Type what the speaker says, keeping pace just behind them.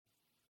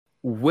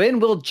When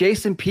will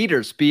Jason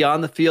Peters be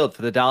on the field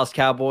for the Dallas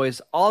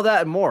Cowboys? All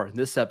that and more in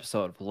this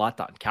episode of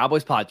Locked On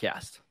Cowboys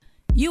podcast.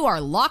 You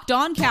are Locked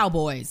On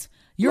Cowboys,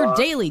 your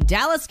daily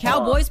Dallas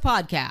Cowboys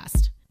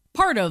podcast.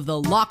 Part of the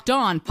Locked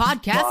On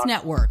Podcast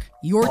Network,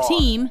 your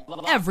team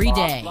every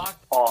day.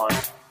 Locked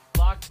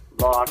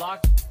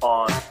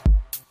on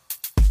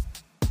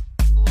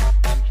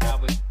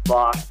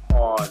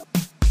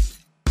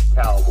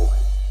Cowboys.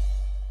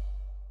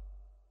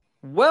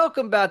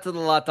 Welcome back to the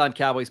Locked On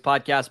Cowboys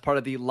podcast, part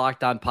of the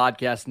Locked On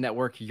Podcast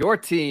Network, your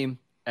team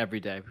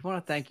every day. We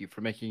want to thank you for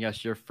making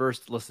us your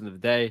first listen of the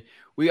day.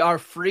 We are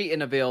free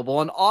and available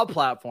on all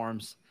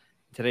platforms.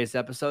 Today's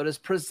episode is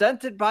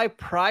presented by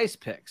Prize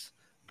Picks.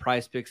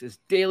 Prize Picks is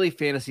daily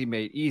fantasy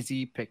made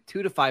easy. Pick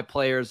 2 to 5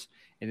 players,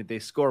 and if they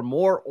score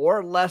more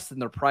or less than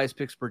their Prize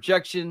Picks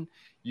projection,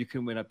 you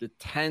can win up to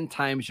 10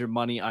 times your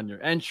money on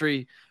your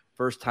entry.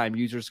 First-time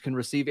users can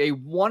receive a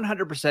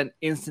 100%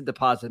 instant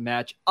deposit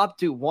match up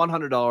to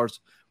 $100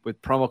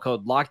 with promo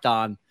code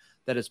LOCKEDON.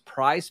 That is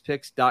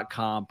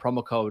prizepicks.com,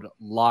 promo code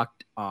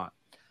LOCKEDON.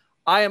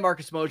 I am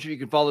Marcus Mosher. You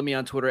can follow me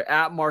on Twitter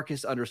at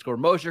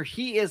Marcus_Mosher.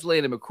 He is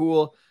Landon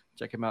McCool.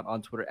 Check him out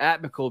on Twitter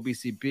at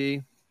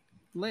McCoolBCB.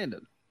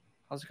 Landon,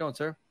 how's it going,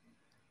 sir?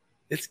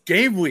 It's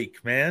game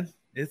week, man.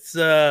 It's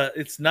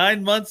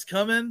 9 months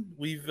coming.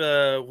 We've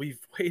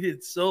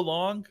waited so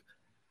long,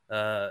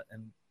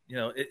 and you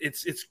know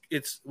it's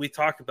we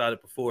talked about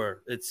it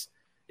before. It's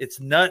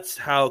nuts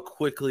how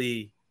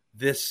quickly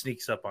this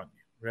sneaks up on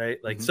you, right?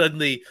 Like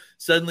suddenly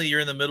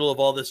you're in the middle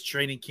of all this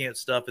training camp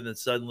stuff, and then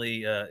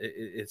suddenly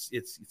it's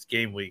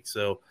game week.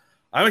 So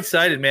I'm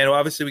excited, man.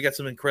 Obviously, we got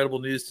some incredible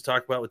news to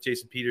talk about with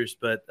Jason Peters,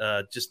 but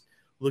just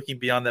looking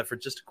beyond that for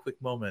just a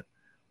quick moment,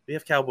 we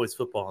have Cowboys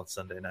football on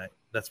Sunday night.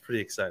 That's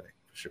pretty exciting.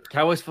 Sure.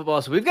 Cowboys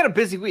football. So we've got a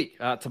busy week.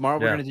 Tomorrow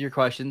we're going to do your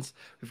questions.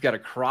 We've got a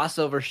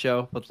crossover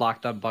show with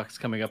Locked On Bucks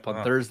coming up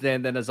on Thursday.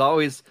 And then as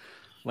always,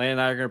 Lane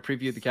and I are going to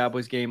preview the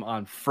Cowboys game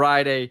on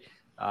Friday.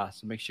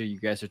 So make sure you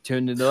guys are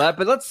tuned into that.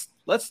 But let's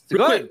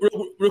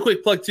real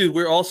quick plug too.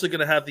 We're also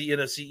going to have the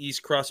NFC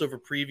East crossover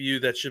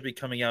preview that should be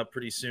coming out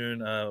pretty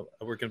soon. We're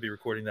going to be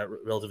recording that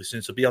relatively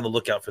soon. So be on the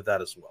lookout for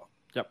that as well.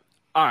 Yep.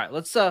 All right,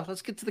 let's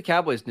get to the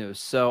Cowboys news.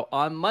 So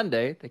on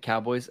Monday, the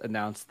Cowboys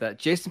announced that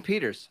Jason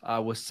Peters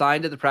was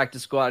signed to the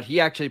practice squad. He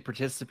actually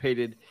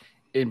participated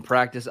in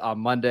practice on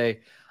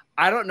Monday.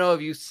 I don't know if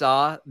you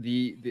saw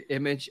the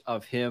image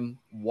of him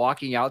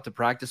walking out to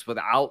practice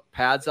without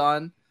pads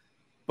on,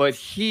 but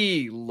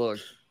he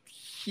looked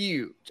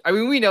huge. I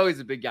mean, we know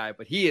he's a big guy,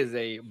 but he is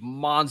a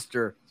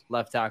monster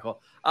left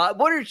tackle.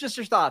 What are just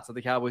your thoughts on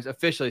the Cowboys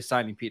officially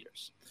signing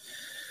Peters?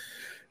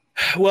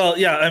 Well,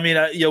 yeah, I mean,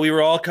 we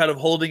were all kind of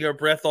holding our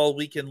breath all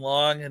weekend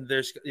long, and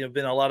there's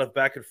been a lot of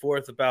back and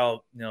forth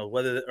about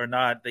whether or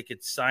not they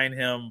could sign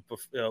him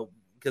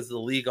because of the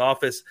league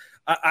office.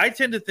 I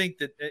tend to think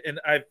that, and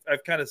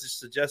I've kind of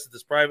suggested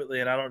this privately,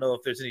 and I don't know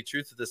if there's any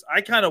truth to this.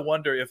 I kind of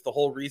wonder if the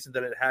whole reason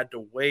that it had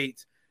to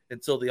wait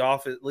until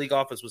the league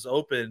office was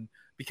open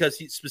because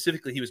he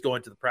was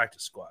going to the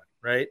practice squad,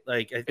 right?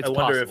 Like I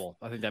wonder possible.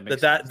 I think that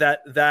makes sense.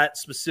 that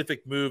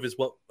specific move is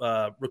what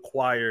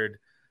required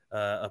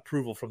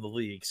approval from the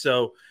league.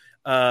 So,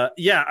 I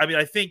mean,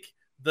 I think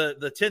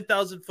the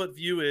 10,000 foot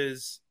view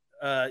is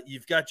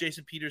you've got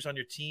Jason Peters on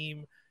your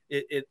team.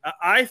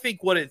 I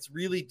think what it's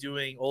really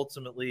doing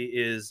ultimately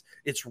is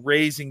it's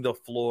raising the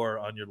floor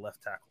on your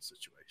left tackle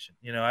situation.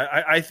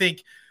 I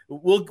think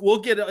we'll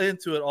get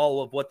into it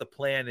all of what the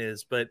plan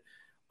is, but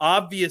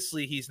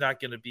obviously he's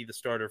not going to be the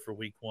starter for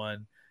week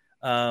 1.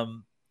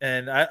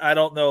 And I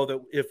don't know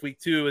that if week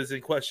 2 is in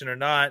question or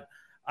not.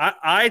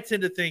 I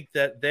tend to think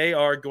that they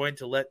are going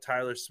to let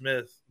Tyler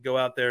Smith go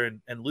out there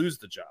and lose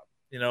the job,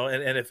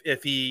 and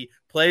if he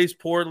plays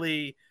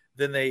poorly,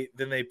 then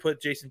they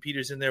put Jason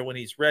Peters in there when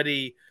he's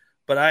ready.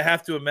 But I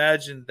have to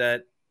imagine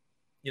that,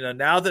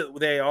 now that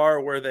they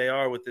are where they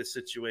are with this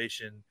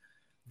situation,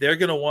 they're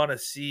going to want to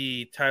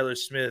see Tyler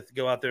Smith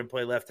go out there and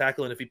play left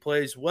tackle. And if he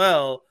plays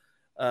well,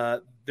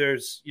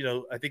 there's,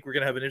 I think we're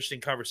going to have an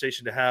interesting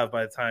conversation to have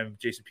by the time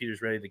Jason Peters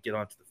is ready to get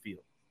onto the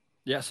field.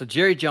 Yeah, so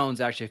Jerry Jones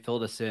actually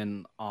filled us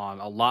in on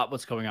a lot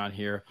what's going on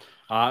here.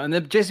 And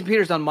then Jason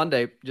Peters on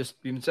Monday just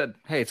even said,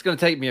 hey, it's going to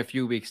take me a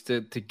few weeks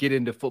to get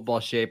into football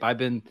shape.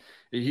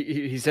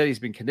 He said he's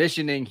been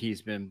conditioning.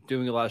 He's been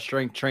doing a lot of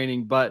strength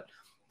training, but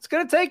it's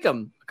going to take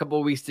him a couple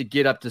of weeks to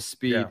get up to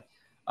speed.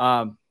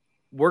 Yeah.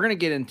 We're going to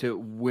get into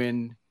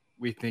when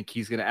we think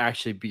he's going to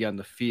actually be on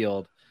the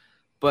field.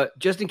 But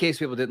just in case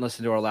people didn't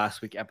listen to our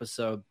last week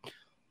episode,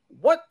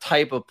 what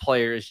type of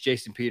player is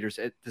Jason Peters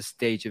at this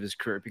stage of his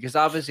career? Because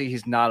obviously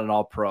he's not an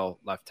all-pro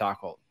left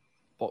tackle,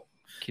 but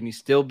can he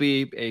still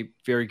be a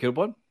very good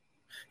one?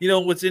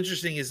 What's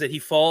interesting is that he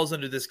falls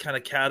under this kind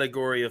of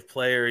category of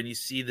player, and you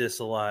see this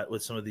a lot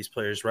with some of these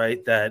players,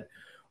 right, that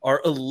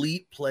are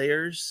elite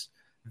players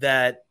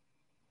that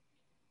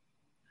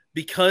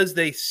because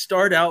they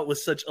start out with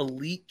such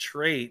elite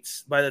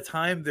traits, by the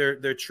time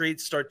their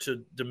traits start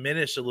to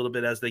diminish a little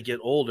bit as they get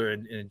older,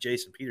 and in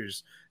Jason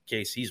Peters'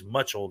 case, he's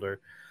much older,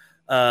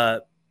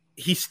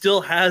 he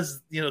still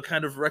has,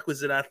 kind of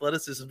requisite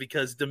athleticism,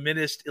 because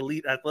diminished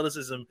elite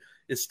athleticism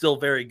is still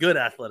very good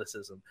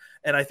athleticism.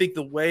 And I think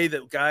the way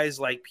that guys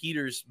like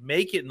Peters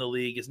make it in the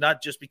league is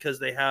not just because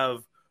they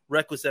have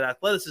requisite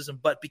athleticism,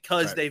 but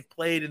because they've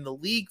played in the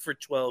league for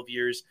 12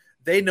 years,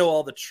 they know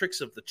all the tricks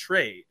of the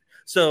trade.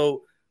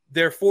 So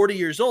they're 40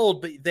 years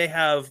old, but they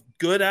have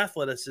good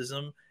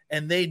athleticism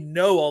and they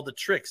know all the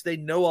tricks. They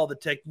know all the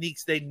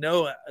techniques. They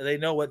know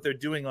what they're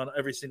doing on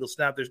every single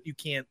snap. You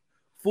can't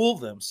fool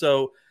them.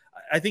 So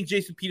I think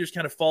Jason Peters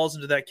kind of falls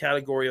into that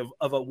category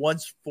of a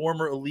once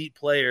former elite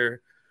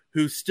player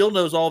who still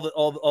knows all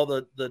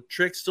the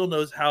tricks, still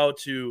knows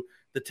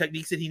the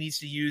techniques that he needs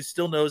to use,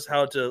 still knows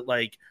how to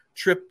like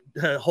trip,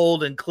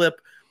 hold, and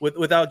clip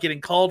without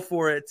getting called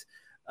for it.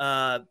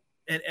 And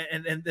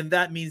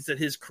that means that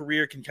his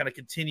career can kind of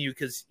continue,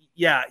 because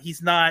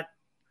he's not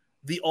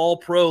the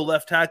all-pro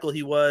left tackle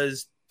he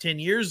was 10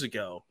 years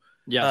ago.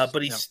 Yes,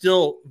 but he's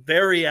still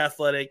very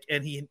athletic,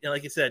 and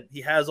like I said,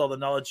 he has all the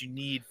knowledge you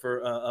need for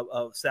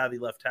a savvy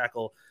left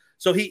tackle.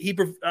 So he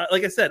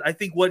like I said, I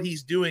think what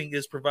he's doing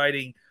is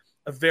providing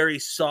a very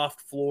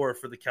soft floor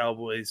for the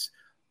Cowboys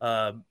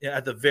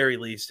at the very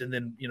least, and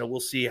then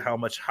we'll see how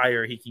much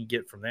higher he can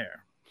get from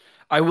there.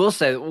 I will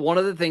say one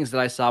of the things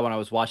that I saw when I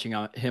was watching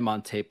him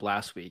on tape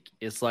last week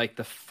is like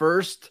the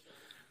first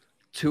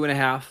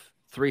 2.5,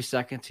 3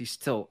 seconds, he's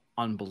still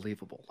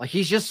unbelievable. Like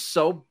he's just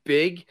so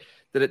big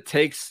that it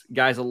takes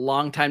guys a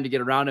long time to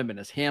get around him, and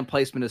his hand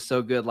placement is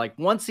so good. Like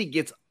once he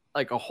gets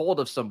like a hold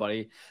of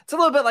somebody, it's a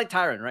little bit like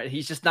Tyron, right?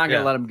 He's just not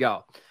going to let him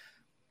go.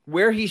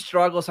 Where he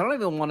struggles, I don't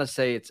even want to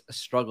say it's a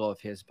struggle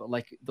of his, but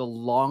like the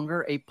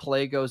longer a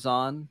play goes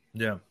on,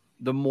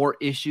 the more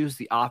issues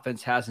the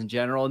offense has in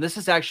general. And this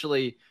is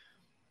actually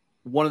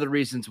one of the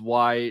reasons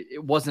why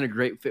it wasn't a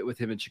great fit with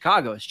him in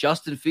Chicago. Is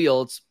Justin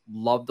Fields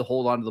loved to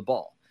hold on to the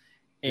ball.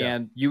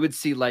 And you would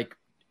see, like,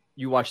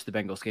 you watch the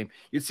Bengals game,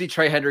 you'd see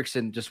Trey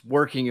Hendrickson just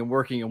working and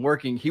working and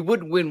working. He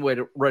wouldn't win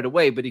right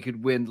away, but he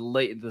could win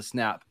late into the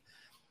snap.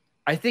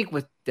 I think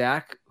with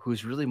Dak,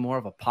 who's really more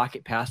of a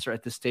pocket passer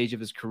at this stage of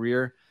his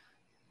career,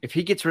 if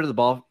he gets rid of the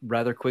ball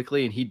rather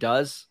quickly, and he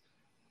does,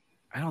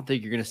 I don't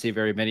think you're going to see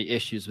very many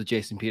issues with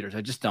Jason Peters.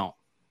 I just don't.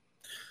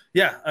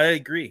 Yeah, I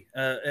agree.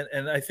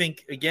 And I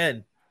think,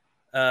 again,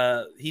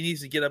 he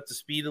needs to get up to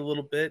speed a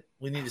little bit.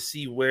 We need to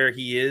see where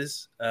he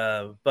is.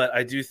 But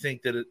I do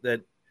think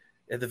that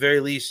at the very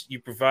least, you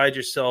provide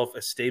yourself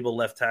a stable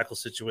left tackle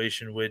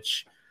situation,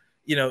 which,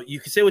 you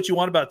can say what you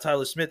want about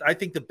Tyler Smith. I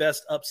think the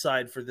best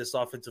upside for this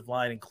offensive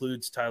line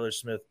includes Tyler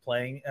Smith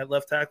playing at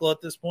left tackle at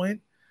this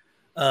point.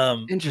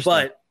 Interesting.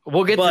 But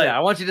we'll get to that. I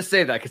want you to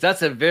say that because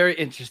that's a very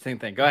interesting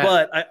thing. Go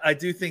ahead. But I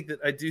do think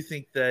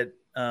that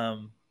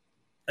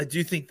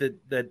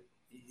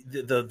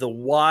the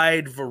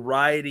wide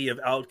variety of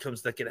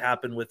outcomes that could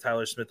happen with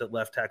Tyler Smith at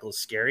left tackle is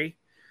scary,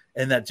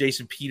 and that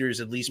Jason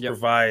Peters at least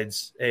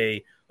provides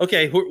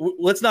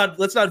let's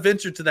not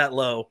venture to that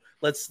low.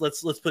 Let's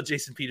put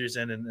Jason Peters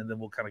in, and then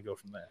we'll kind of go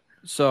from there.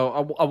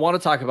 So I want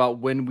to talk about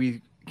when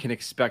we can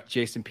expect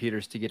Jason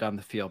Peters to get on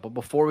the field. But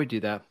before we do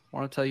that, I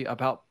want to tell you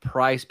about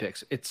Prize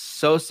Picks. It's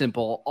so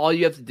simple. All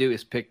you have to do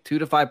is pick 2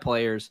 to 5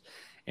 players,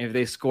 and if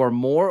they score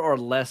more or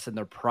less than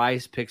their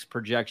Prize Picks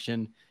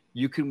projection,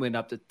 you can win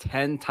up to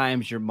 10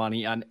 times your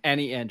money on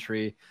any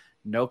entry.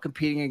 No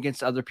competing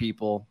against other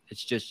people.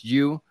 It's just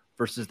you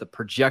versus the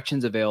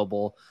projections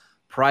available.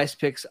 Prize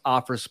Picks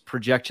offers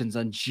projections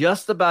on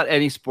just about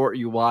any sport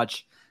you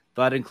watch.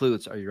 That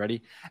includes, are you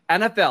ready?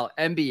 NFL,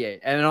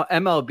 NBA,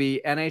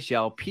 MLB,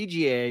 NHL,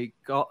 PGA,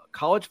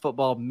 college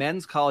football,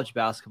 men's college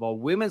basketball,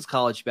 women's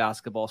college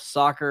basketball,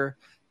 soccer,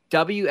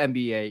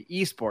 WNBA,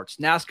 esports,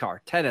 NASCAR,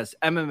 tennis,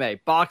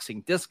 MMA,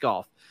 boxing, disc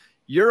golf,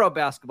 Euro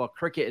basketball,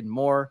 cricket, and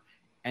more.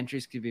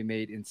 Entries can be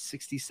made in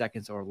 60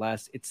 seconds or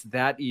less. It's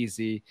that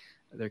easy.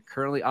 They're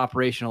currently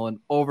operational in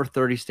over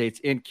 30 states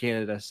in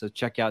Canada, so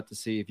check out to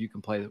see if you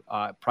can play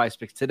Prize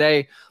Picks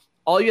today.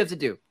 All you have to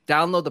do,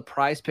 download the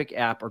Prize Pick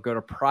app or go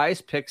to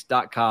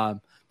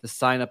prizepicks.com to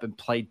sign up and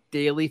play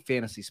daily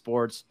fantasy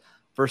sports.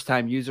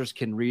 First-time users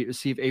can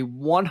receive a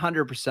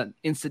 100%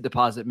 instant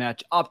deposit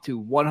match up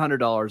to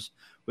 $100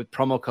 with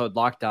promo code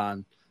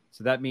LOCKEDON.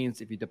 So that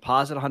means if you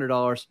deposit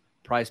 $100,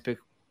 Prize Pick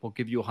will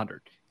give you $100.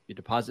 If you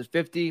deposit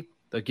 $50,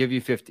 they'll give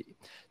you $50.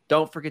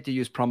 Don't forget to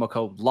use promo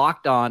code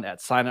LOCKEDON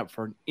at sign up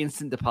for an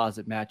instant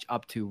deposit match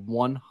up to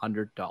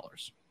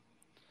 $100.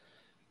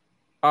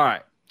 All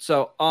right.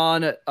 So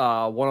on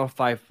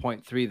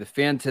 105.3, The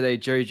Fan today,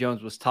 Jerry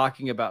Jones was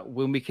talking about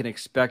when we can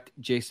expect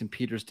Jason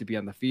Peters to be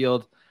on the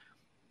field.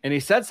 And he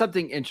said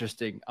something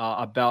interesting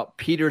about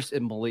Peters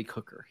and Malik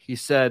Hooker. He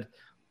said,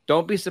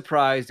 don't be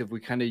surprised if we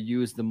kind of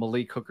use the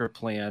Malik Hooker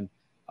plan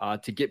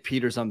to get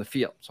Peters on the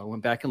field. So I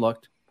went back and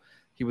looked.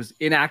 He was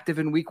inactive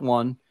in week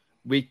 1.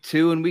 Week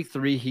 2 and week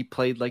 3, he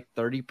played like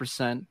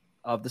 30%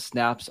 of the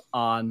snaps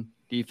on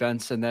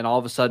defense. And then all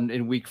of a sudden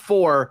in week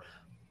 4,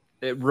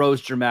 it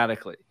rose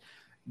dramatically.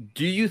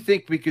 Do you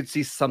think we could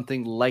see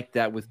something like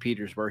that with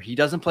Peters where he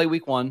doesn't play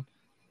week 1,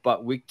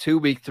 but week 2,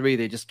 week 3,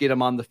 they just get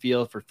him on the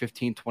field for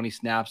 15, 20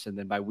 snaps. And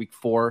then by week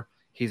 4,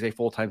 he's a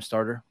full-time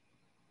starter?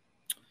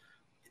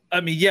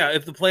 I mean, yeah,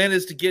 if the plan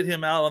is to get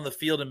him out on the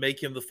field and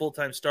make him the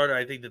full-time starter,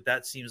 I think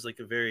that seems like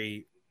a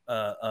very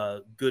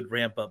good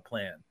ramp-up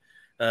plan.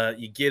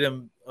 You get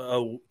him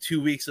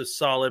 2 weeks of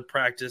solid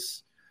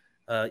practice.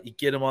 You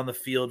get him on the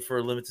field for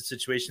a limited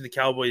situation. The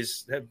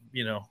Cowboys have,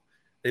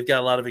 they've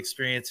got a lot of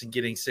experience in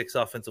getting 6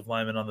 offensive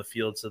linemen on the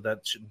field, so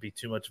that shouldn't be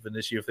too much of an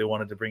issue if they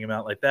wanted to bring him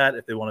out like that.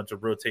 If they wanted to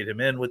rotate him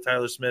in with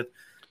Tyler Smith,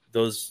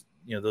 those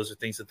are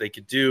things that they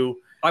could do.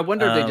 I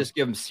wonder if they just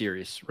give him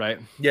series, right?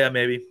 Yeah,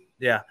 maybe.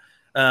 Yeah.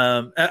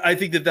 I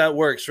think that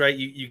works, right?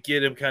 You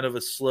get him kind of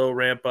a slow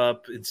ramp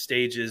up in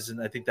stages,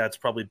 and I think that's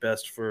probably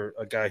best for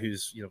a guy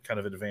who's kind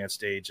of an advanced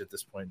stage at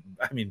this point.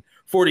 I mean,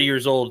 40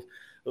 years old.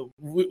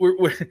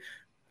 You're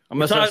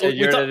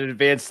at an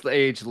advanced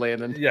age,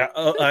 Landon. Yeah,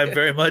 I'm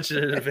very much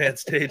at an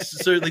advanced stage.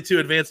 Certainly too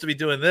advanced to be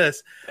doing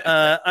this.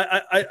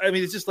 I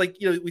mean, it's just like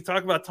we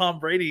talk about Tom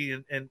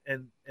Brady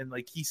and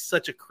like he's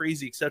such a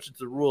crazy exception to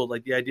the rule.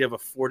 Like the idea of a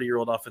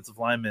 40-year-old offensive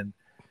lineman.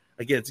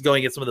 Again, it's going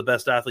against some of the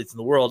best athletes in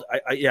the world.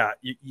 You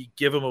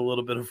give him a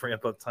little bit of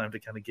ramp up time to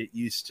kind of get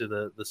used to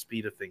the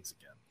speed of things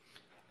again.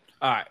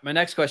 All right, my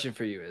next question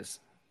for you is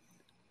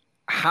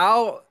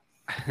how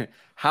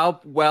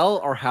well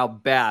or how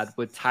bad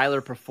would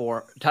Tyler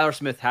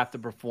Smith have to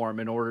perform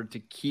in order to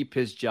keep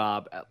his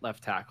job at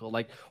left tackle?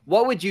 Like,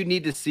 what would you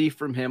need to see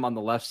from him on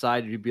the left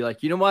side? You'd be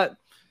like, you know what?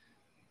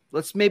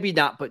 Let's maybe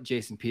not put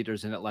Jason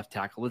Peters in at left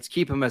tackle. Let's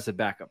keep him as a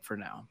backup for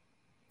now.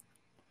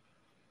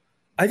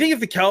 I think if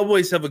the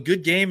Cowboys have a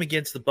good game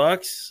against the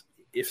Bucs,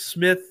 if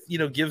Smith,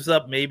 gives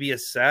up maybe a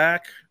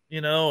sack,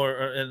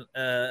 or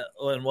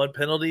one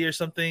penalty or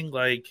something,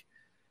 like,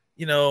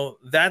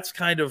 that's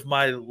kind of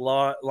my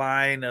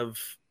line of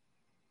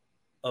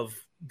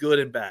good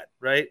and bad,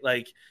 right?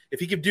 Like if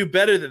he could do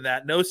better than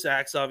that, no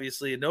sacks,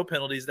 obviously, and no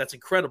penalties, that's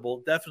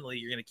incredible. Definitely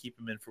you're going to keep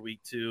him in for week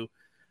 2.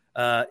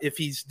 If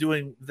he's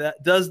doing that,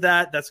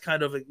 that's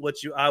kind of what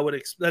I would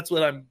expect. That's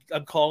what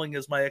I'm calling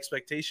as my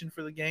expectation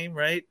for the game,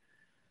 right?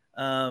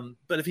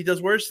 But if he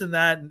does worse than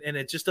that and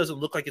it just doesn't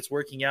look like it's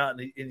working out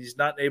and he's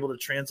not able to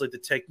translate the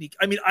technique,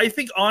 I mean, I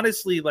think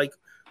honestly, like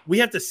we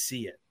have to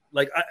see it.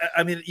 Like,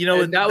 I mean,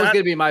 and that was going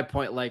to be my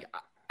point. Like,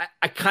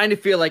 I kind of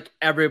feel like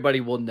everybody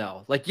will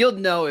know. Like, you'll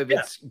know if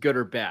it's good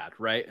or bad,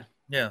 right?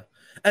 Yeah.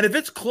 And if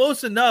it's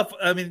close enough,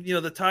 I mean,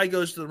 the tie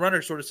goes to the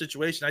runner sort of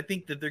situation. I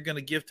think that they're going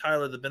to give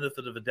Tyler the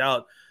benefit of a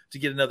doubt to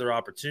get another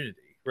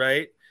opportunity,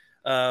 right?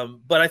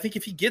 But I think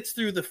if he gets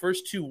through the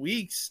first 2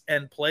 weeks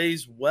and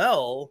plays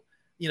well,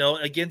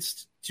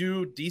 against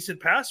 2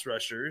 decent pass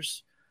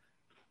rushers,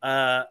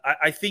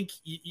 I think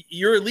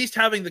you're at least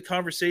having the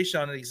conversation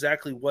on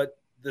exactly what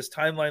this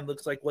timeline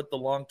looks like, what the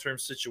long-term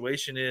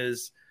situation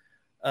is.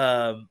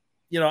 I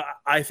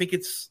think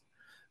it's,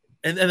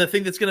 and the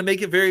thing that's going to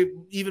make it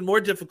even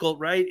more difficult,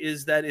 right,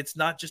 is that it's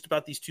not just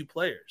about these 2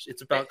 players.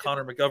 It's about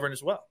Connor McGovern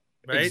as well,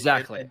 right?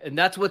 Exactly. And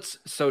that's what's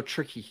so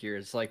tricky here.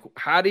 It's like,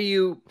 how do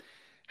you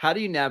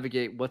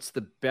navigate what's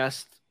the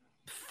best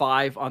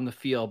 5 on the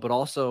field, but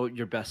also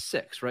your best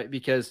 6, right?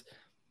 Because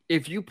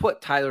if you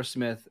put Tyler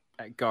Smith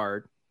at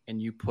guard and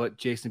you put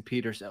Jason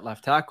Peters at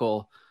left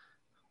tackle,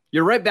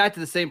 you're right back to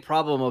the same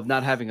problem of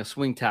not having a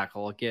swing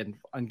tackle again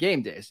on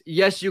game days.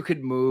 Yes, you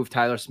could move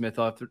Tyler Smith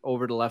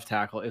over to left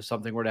tackle if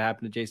something were to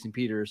happen to Jason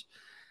Peters,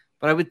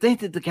 but I would think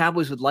that the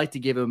Cowboys would like to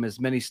give him as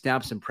many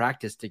snaps in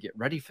practice to get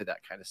ready for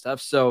that kind of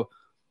stuff. So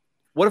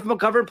what if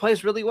McGovern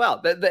plays really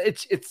well?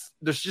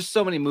 There's just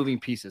so many moving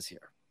pieces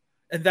here.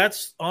 And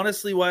that's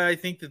honestly why I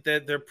think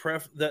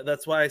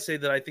that's why I say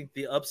that I think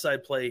the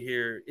upside play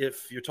here,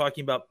 if you're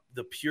talking about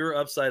the pure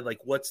upside, like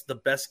what's the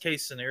best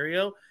case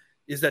scenario,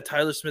 is that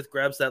Tyler Smith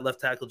grabs that left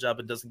tackle job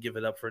and doesn't give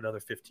it up for another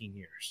 15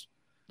 years.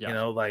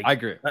 Yeah, like I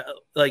agree.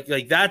 Like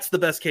that's the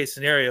best case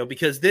scenario,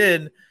 because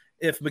then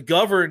if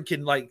McGovern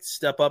can like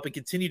step up and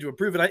continue to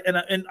improve, I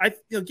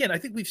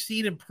think we've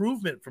seen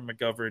improvement from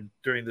McGovern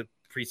during the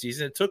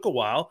preseason. It took a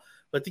while,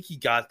 but I think he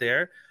got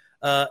there.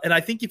 And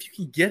I think if you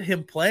can get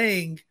him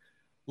playing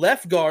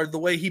left guard the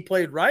way he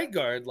played right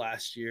guard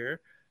last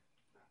year,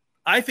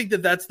 I think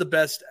that's the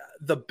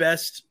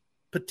best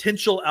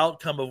potential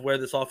outcome of where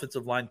this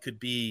offensive line could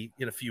be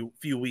in a few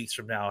weeks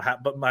from now,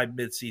 but by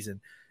midseason.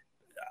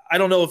 I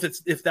don't know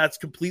if that's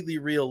completely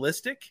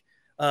realistic.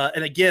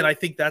 And again, I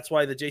think that's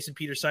why the Jason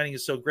Peters signing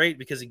is so great,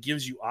 because it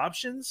gives you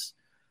options.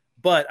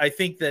 But I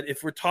think that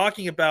if we're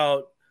talking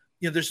about,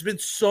 there's been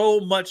so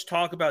much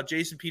talk about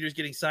Jason Peters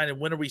getting signed and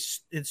when are we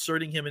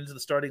inserting him into the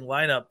starting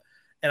lineup.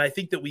 And I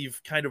think that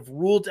we've kind of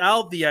ruled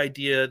out the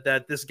idea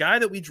that this guy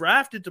that we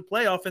drafted to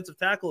play offensive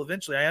tackle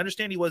eventually, I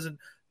understand he wasn't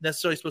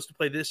necessarily supposed to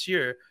play this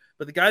year,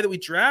 but the guy that we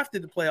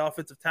drafted to play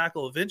offensive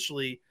tackle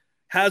eventually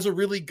has a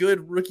really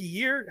good rookie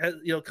year,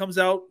 comes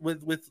out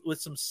with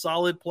some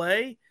solid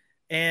play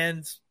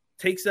and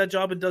takes that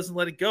job and doesn't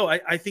let it go.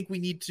 I think we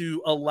need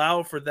to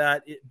allow for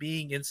that it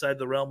being inside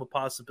the realm of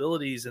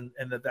possibilities, and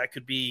that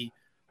could be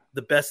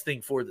the best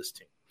thing for this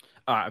team.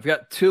 All right, I've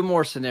got 2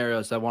 more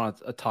scenarios I want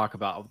to talk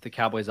about with the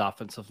Cowboys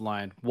offensive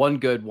line. One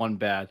good, one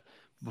bad.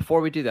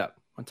 Before we do that,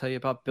 I'll tell you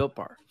about Built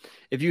Bar.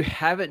 If you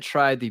haven't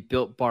tried the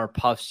Built Bar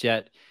Puffs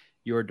yet,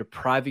 you are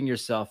depriving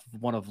yourself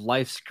of one of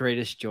life's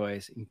greatest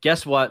joys. And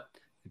guess what?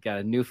 We've got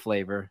a new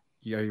flavor.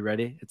 Are you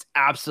ready? It's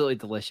absolutely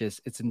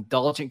delicious. It's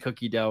indulgent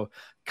cookie dough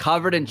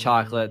covered in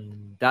chocolate.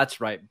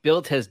 That's right.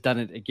 Built has done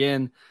it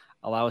again.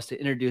 Allow us to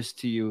introduce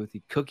to you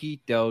the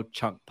cookie dough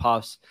chunk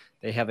puffs.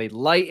 They have a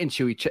light and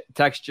chewy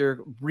texture,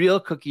 real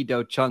cookie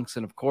dough chunks,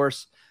 and of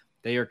course,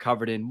 they are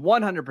covered in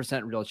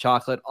 100% real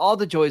chocolate. All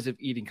the joys of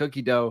eating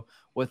cookie dough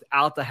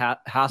without the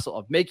hassle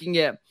of making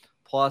it.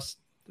 Plus,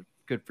 they're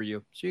good for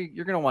you. So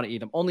you're going to want to eat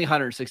them. Only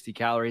 160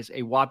 calories,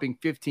 a whopping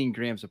 15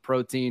 grams of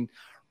protein.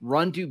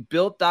 Run to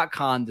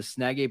built.com to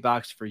snag a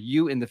box for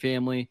you and the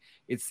family.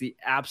 It's the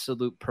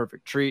absolute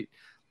perfect treat.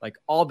 Like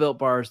all Built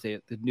bars,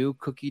 the new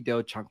cookie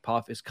dough chunk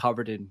puff is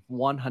covered in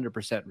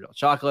 100% real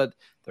chocolate.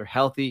 They're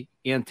healthy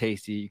and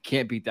tasty. You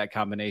can't beat that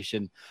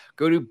combination.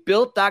 Go to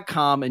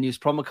built.com and use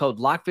promo code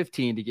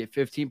LOCK15 to get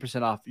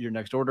 15% off your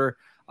next order.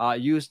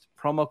 Use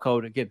promo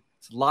code, again,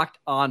 it's locked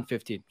on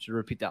 15. So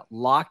repeat that,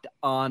 locked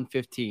on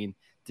 15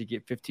 to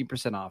get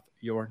 15% off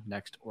your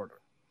next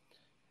order.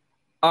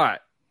 All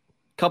right.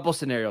 Couple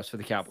scenarios for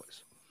the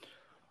Cowboys.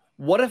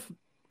 What if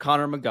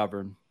Connor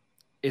McGovern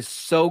is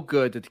so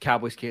good that the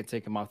Cowboys can't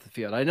take him off the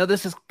field? I know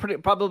this is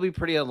probably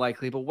pretty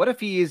unlikely, but what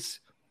if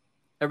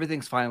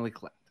everything's finally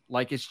clicked?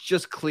 Like it's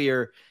just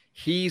clear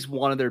he's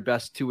one of their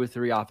best 2 or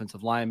 3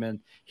 offensive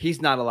linemen.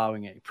 He's not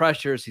allowing any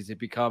pressures. He's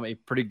become a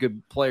pretty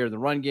good player in the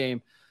run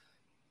game.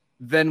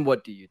 Then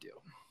what do you do?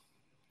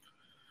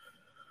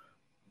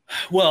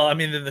 Well, I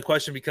mean, then the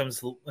question becomes,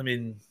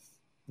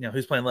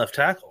 who's playing left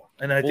tackle?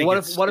 And I think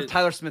what if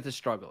Tyler Smith is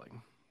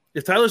struggling?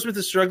 If Tyler Smith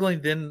is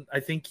struggling, then I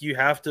think you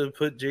have to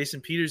put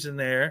Jason Peters in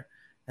there,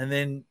 and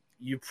then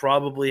you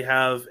probably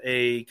have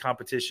a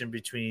competition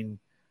between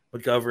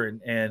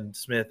McGovern and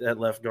Smith at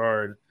left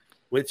guard,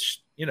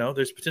 which,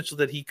 there's potential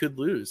that he could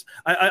lose.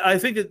 I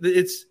think that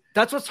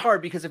that's what's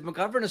hard, because if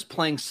McGovern is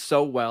playing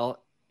so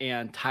well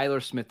and Tyler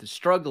Smith is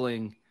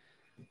struggling,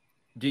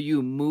 do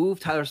you move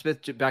Tyler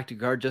Smith back to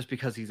guard just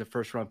because he's a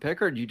first-round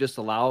pick, or do you just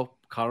allow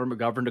Connor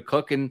McGovern to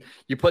cook and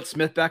you put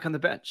Smith back on the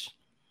bench?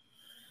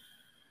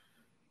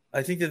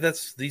 I think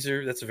that's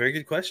a very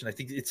good question. I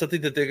think it's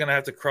something that they're going to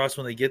have to cross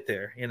when they get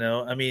there.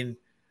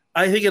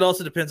 I think it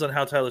also depends on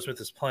how Tyler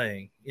Smith is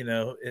playing.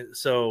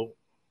 So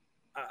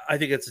I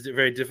think it's a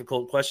very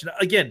difficult question.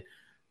 Again,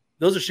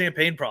 those are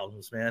champagne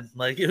problems, man.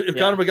 Like if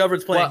Connor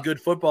McGovern's playing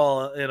good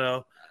football,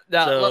 Now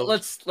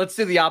let's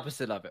do the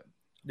opposite of it.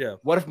 Yeah.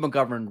 What if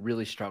McGovern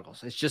really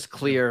struggles? It's just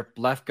clear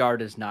left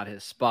guard is not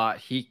his spot.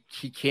 He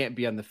can't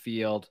be on the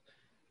field,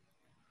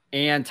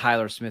 and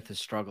Tyler Smith is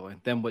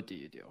struggling. Then what do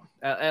you do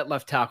at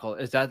left tackle?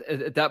 Is that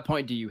at that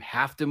point, do you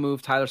have to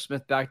move Tyler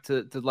Smith back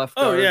to left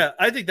guard? Oh yeah,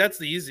 I think that's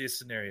the easiest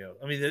scenario.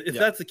 I mean, if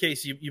that's the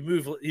case, you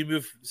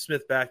move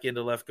Smith back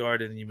into left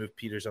guard, and you move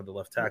Peters onto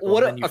left tackle.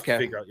 And then you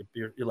figure out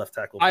your left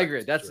tackle. I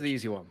agree. That's the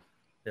easy one.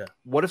 Yeah.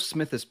 What if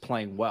Smith is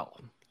playing well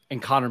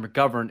and Connor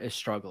McGovern is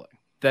struggling?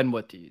 Then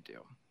what do you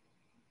do?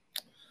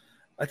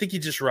 I think you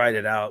just ride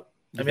it out.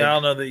 I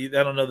don't know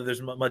that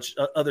there's much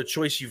other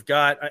choice you've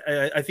got.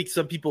 I think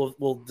some people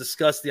will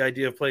discuss the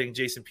idea of playing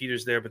Jason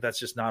Peters there, but that's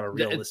just not a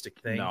realistic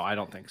thing. No, I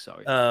don't think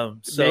so.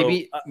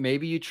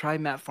 Maybe you try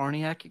Matt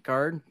Farniak at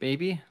guard.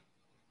 Maybe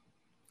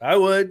I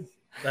would.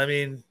 I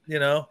mean,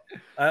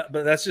 but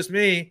that's just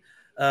me.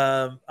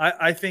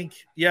 I think,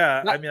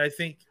 yeah. I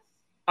think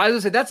I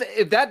was gonna say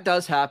if that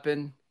does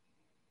happen,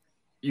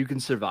 you can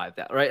survive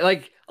that, right?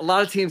 Like a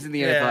lot of teams in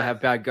the NFL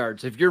have bad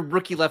guards. If your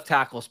rookie left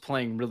tackle is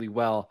playing really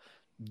well,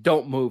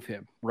 don't move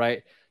him,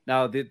 right?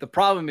 Now, the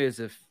problem is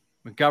if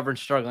McGovern's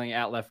struggling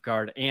at left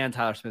guard and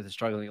Tyler Smith is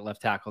struggling at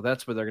left tackle,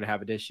 that's where they're going to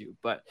have an issue.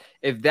 But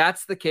if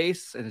that's the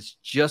case and it's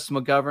just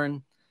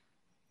McGovern,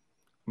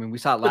 I mean, we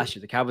saw it last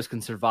year. The Cowboys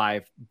can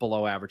survive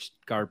below average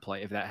guard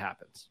play if that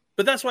happens.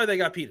 But that's why they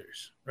got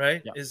Peters,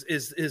 right? Yeah. Is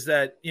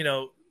that,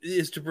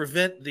 is to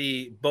prevent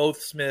the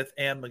both Smith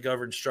and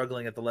McGovern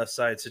struggling at the left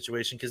side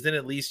situation, because then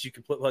at least you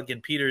can plug in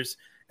Peters,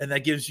 and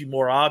that gives you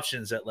more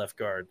options at left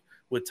guard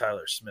with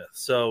Tyler Smith.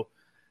 So,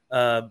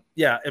 I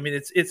mean,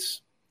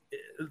 it's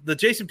the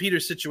Jason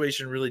Peters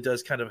situation really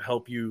does kind of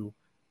help you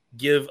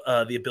give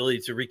the ability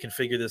to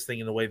reconfigure this thing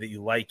in the way that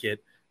you like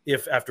it,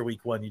 if after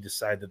week 1 you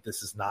decide that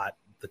this is not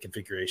the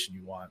configuration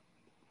you want.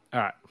 All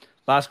right.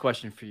 Last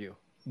question for you.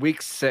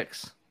 Week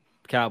 6,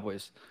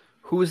 Cowboys.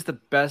 Who is the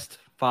best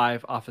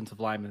 5 offensive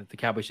linemen that the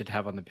Cowboys should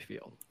have on the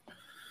field?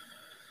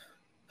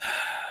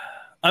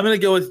 I'm going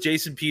to go with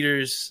Jason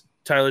Peters,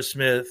 Tyler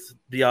Smith,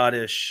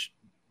 Biadasz,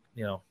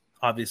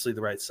 obviously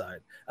the right side.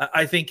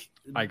 I think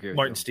I agree with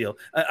Martin you. Steele.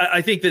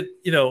 I think that,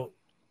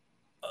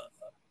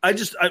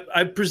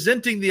 I'm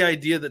presenting the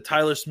idea that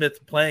Tyler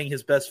Smith playing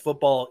his best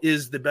football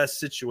is the best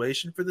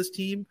situation for this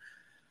team,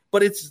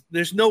 but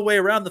there's no way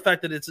around the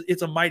fact that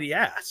it's a mighty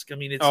ask. I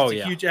mean, it's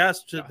a huge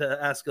ask to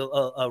ask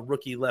a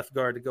rookie left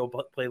guard to go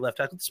play left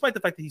tackle, despite the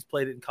fact that he's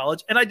played it in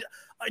college. And I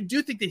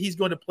do think that he's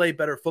going to play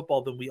better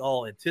football than we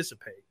all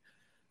anticipate.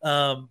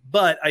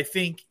 But I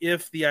think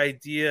if the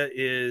idea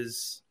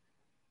is,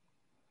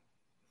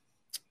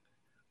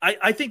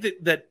 I think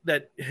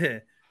that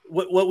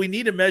what we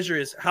need to measure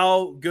is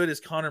how good is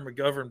Connor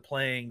McGovern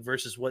playing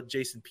versus what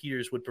Jason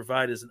Peters would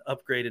provide as an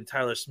upgrade, and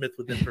Tyler Smith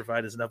would then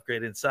provide as an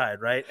upgrade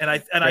inside, right? And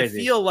I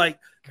feel like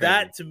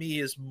that to me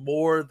is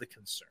more the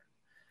concern.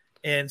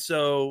 And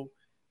so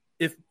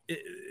if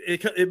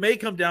it may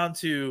come down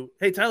to,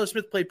 hey, Tyler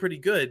Smith played pretty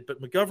good,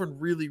 but McGovern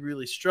really,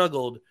 really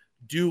struggled.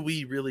 Do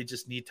we really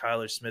just need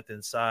Tyler Smith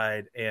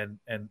inside and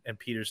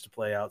Peters to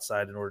play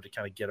outside in order to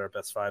kind of get our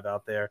best five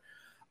out there?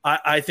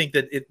 I think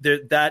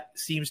that that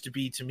seems to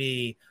be, to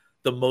me,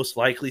 the most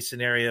likely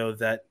scenario,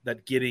 that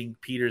getting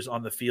Peters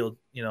on the field,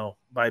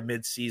 by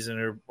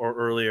mid-season or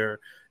earlier,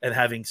 and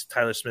having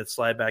Tyler Smith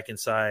slide back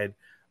inside,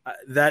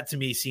 that to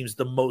me seems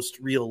the most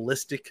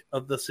realistic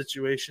of the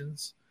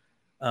situations.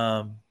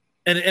 And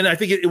I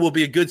think it will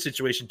be a good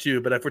situation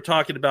too. But if we're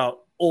talking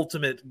about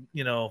ultimate,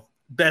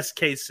 best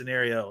case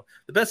scenario,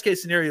 the best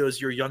case scenario is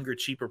your younger,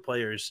 cheaper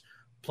players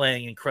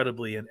playing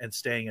incredibly and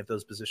staying at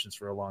those positions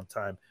for a long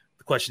time.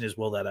 The question is,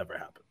 will that ever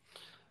happen?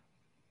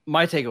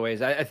 My takeaway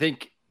is I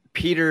think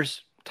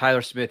Peters,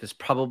 Tyler Smith is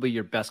probably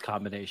your best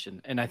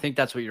combination. And I think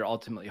that's what you're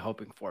ultimately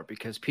hoping for,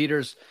 because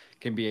Peters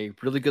can be a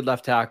really good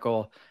left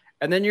tackle.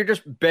 And then you're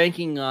just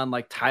banking on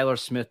like Tyler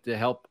Smith to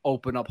help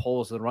open up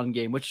holes in the run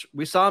game, which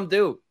we saw him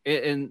do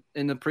in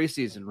the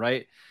preseason,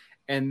 right?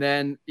 And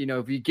then,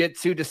 if you get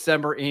to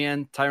December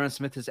and Tyron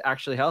Smith is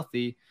actually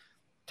healthy,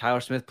 Tyler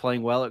Smith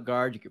playing well at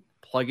guard, you could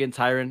plug in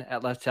Tyron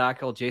at left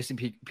tackle. Jason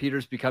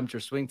Peters becomes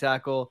your swing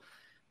tackle.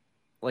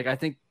 Like, I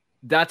think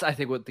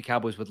what the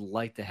Cowboys would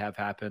like to have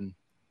happen.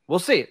 We'll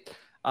see.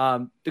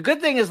 The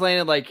good thing is,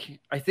 Landon,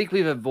 I think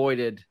we've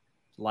avoided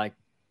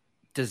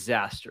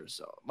disasters.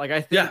 So,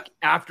 I think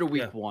after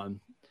week one,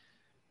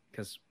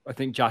 because I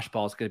think Josh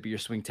Ball is going to be your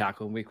swing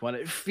tackle in week one,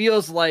 it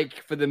feels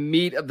like for the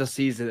meat of the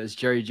season, as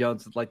Jerry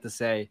Jones would like to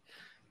say,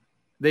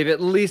 they've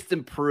at least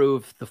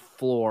improved the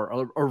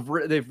floor,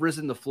 or they've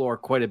risen the floor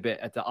quite a bit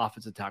at the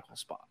offensive tackle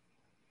spot.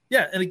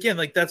 Yeah, and again,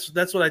 that's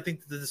what I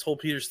think that this whole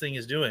Peters thing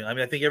is doing. I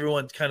mean, I think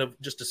everyone kind of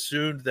just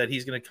assumed that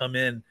he's going to come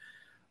in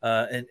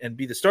and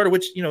be the starter,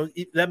 which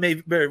that may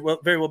very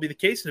well be the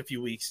case in a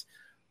few weeks.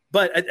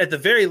 But at the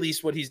very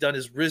least, what he's done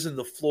is risen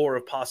the floor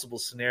of possible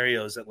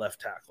scenarios at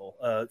left tackle.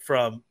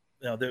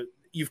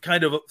 You've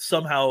kind of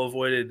somehow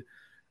avoided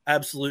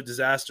absolute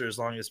disaster as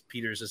long as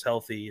Peters is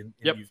healthy and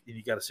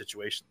you got a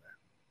situation there.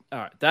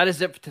 All right, that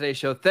is it for today's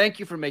show. Thank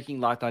you for making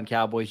Locked On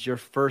Cowboys your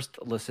first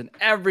listen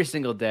every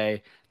single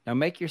day. Now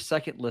make your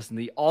second listen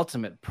the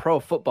Ultimate Pro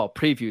Football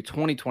Preview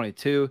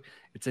 2022.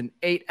 It's an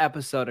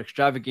 8-episode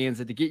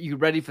extravaganza to get you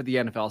ready for the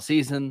NFL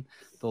season.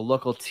 The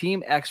local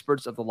team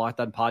experts of the Locked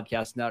On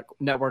Podcast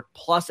Network,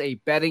 plus a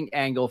betting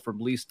angle from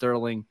Lee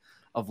Sterling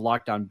of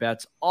Locked On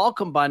Bets, all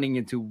combining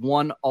into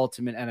one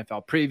ultimate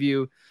NFL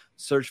preview.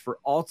 Search for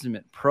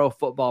Ultimate Pro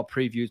Football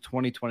Preview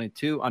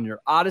 2022 on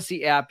your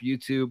Odyssey app,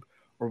 YouTube,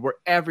 or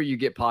wherever you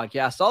get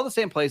podcasts, all the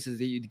same places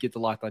that you get the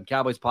Locked On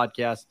Cowboys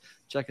podcast.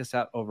 Check us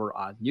out over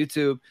on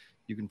YouTube.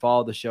 You can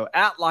follow the show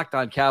at Locked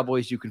On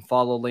Cowboys. You can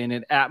follow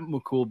Landon at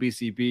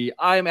McCoolBCB.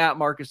 I'm at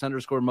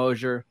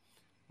Marcus_Mosher. And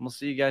we'll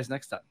see you guys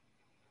next time.